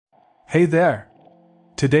Hey there!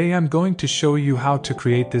 Today I'm going to show you how to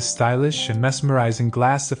create this stylish and mesmerizing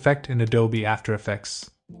glass effect in Adobe After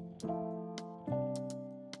Effects.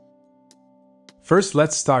 First,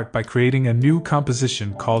 let's start by creating a new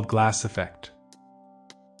composition called Glass Effect.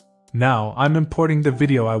 Now, I'm importing the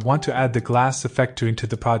video I want to add the glass effect to into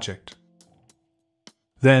the project.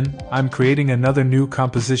 Then, I'm creating another new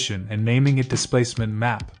composition and naming it Displacement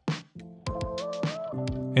Map.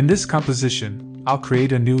 In this composition, I'll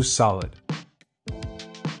create a new solid.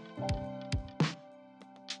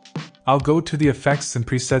 I'll go to the Effects and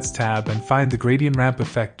Presets tab and find the Gradient Ramp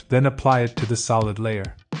effect, then apply it to the solid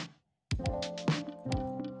layer.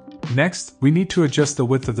 Next, we need to adjust the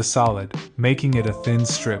width of the solid, making it a thin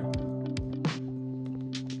strip.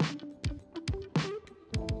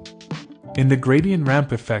 In the Gradient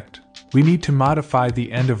Ramp effect, we need to modify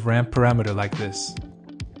the end of ramp parameter like this.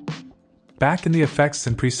 Back in the Effects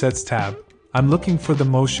and Presets tab, I'm looking for the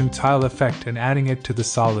Motion Tile effect and adding it to the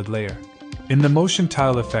solid layer. In the Motion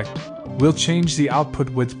Tile effect, we'll change the output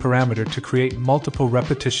width parameter to create multiple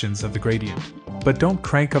repetitions of the gradient. But don't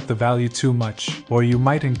crank up the value too much, or you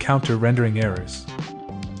might encounter rendering errors.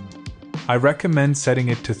 I recommend setting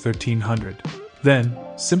it to 1300. Then,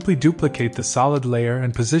 simply duplicate the solid layer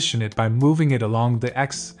and position it by moving it along the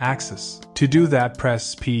x-axis. To do that,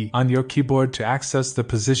 press P on your keyboard to access the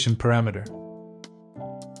position parameter.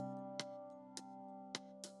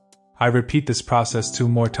 I repeat this process 2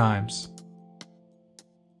 more times.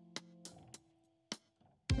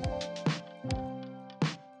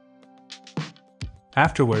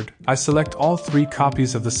 Afterward, I select all 3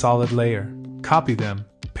 copies of the solid layer, copy them,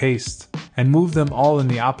 paste, and move them all in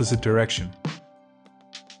the opposite direction.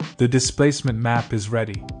 The displacement map is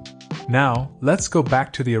ready. Now, let's go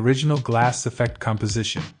back to the original glass effect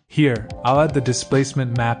composition. Here, I'll add the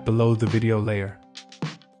displacement map below the video layer.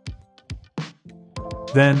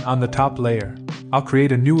 Then, on the top layer, I'll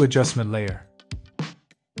create a new adjustment layer.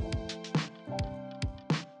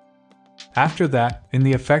 After that, in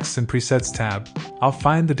the Effects and Presets tab, I'll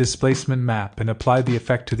find the displacement map and apply the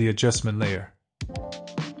effect to the adjustment layer.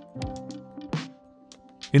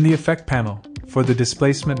 In the Effect panel, for the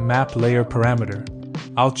displacement map layer parameter,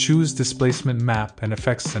 I'll choose Displacement Map and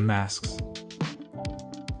Effects and Masks.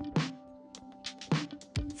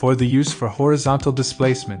 For the Use for Horizontal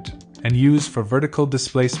Displacement and Use for Vertical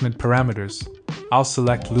Displacement parameters, I'll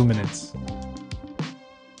select Luminance.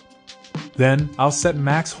 Then, I'll set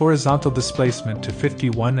max horizontal displacement to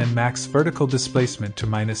 51 and max vertical displacement to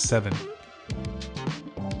 -7.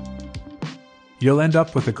 You'll end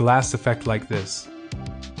up with a glass effect like this.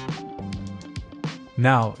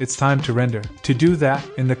 Now, it's time to render. To do that,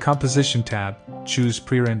 in the Composition tab, choose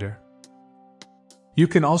Pre-Render. You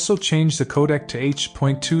can also change the codec to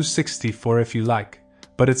H.264 if you like,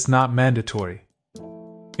 but it's not mandatory.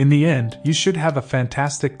 In the end, you should have a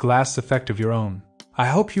fantastic glass effect of your own. I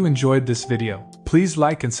hope you enjoyed this video. Please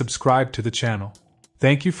like and subscribe to the channel.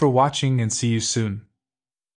 Thank you for watching and see you soon.